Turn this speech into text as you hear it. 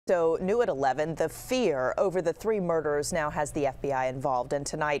So new at 11, the fear over the 3 murders now has the FBI involved. And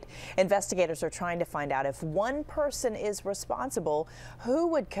tonight, investigators are trying to find out if one person is responsible, who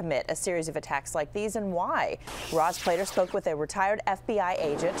would commit a series of attacks like these and why. Roz Plater spoke with a retired FBI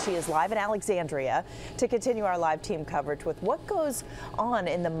agent. She is live in Alexandria to continue our live team coverage with what goes on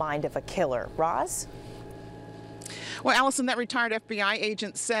in the mind of a killer. Roz? Well, Allison, that retired FBI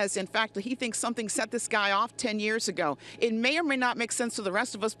agent says, in fact, that he thinks something set this guy off 10 years ago. It may or may not make sense to the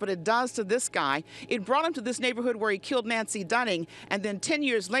rest of us, but it does to this guy. It brought him to this neighborhood where he killed Nancy Dunning, and then 10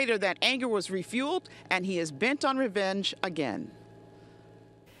 years later, that anger was refueled, and he is bent on revenge again.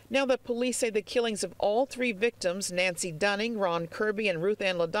 Now that police say the killings of all 3 victims, Nancy Dunning, Ron Kirby, and Ruth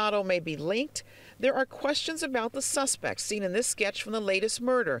Ann Lodato, may be linked, there are questions about the suspect seen in this sketch from the latest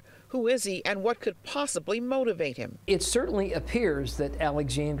murder. Who is he, and what could possibly motivate him? It certainly appears that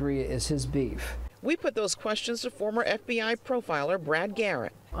Alexandria is his beef. We put those questions to former FBI profiler Brad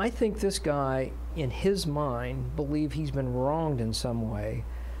Garrett. I think this guy, in his mind, believes he's been wronged in some way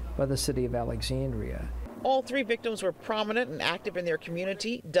by the city of Alexandria. All 3 victims were prominent and active in their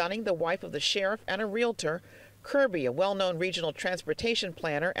community. Dunning, the wife of the sheriff and a realtor. Kirby, a well-known regional transportation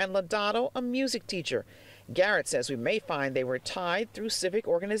planner, and Lodato, a music teacher. Garrett says we may find they were tied through civic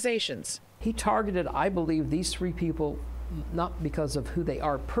organizations. He targeted, I believe, these 3 people not because of who they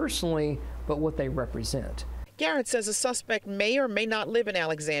are personally, but what they represent. Garrett says a suspect may or may not live in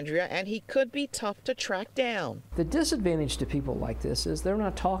Alexandria, and he could be tough to track down. The disadvantage to people like this is they're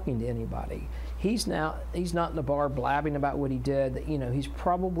not talking to anybody. He's not in the bar blabbing about what he did. You know, he's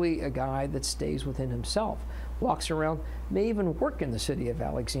probably a guy that stays within himself, walks around, may even work in the city of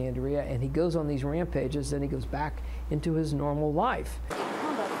Alexandria, and he goes on these rampages, then he goes back into his normal life.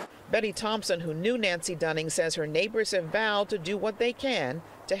 Betty Thompson, who knew Nancy Dunning, says her neighbors have vowed to do what they can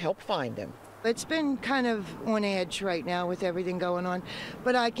to help find him. It's been kind of on edge right now with everything going on,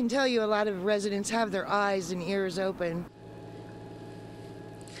 but I can tell you a lot of residents have their eyes and ears open.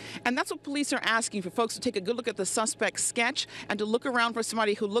 And that's what police are asking, for folks to take a good look at the suspect's sketch and to look around for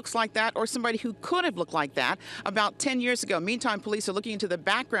somebody who looks like that or somebody who could have looked like that about 10 years ago. Meantime, police are looking into the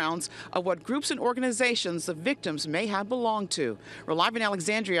backgrounds of what groups and organizations the victims may have belonged to. We're live in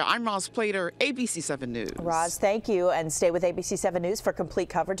Alexandria. I'm Roz Plater, ABC 7 News. Roz, thank you, and stay with ABC 7 News for complete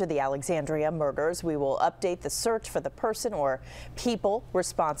coverage of the Alexandria murders. We will update the search for the person or people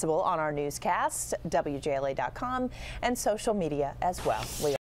responsible on our newscast, WJLA.com, and social media as well.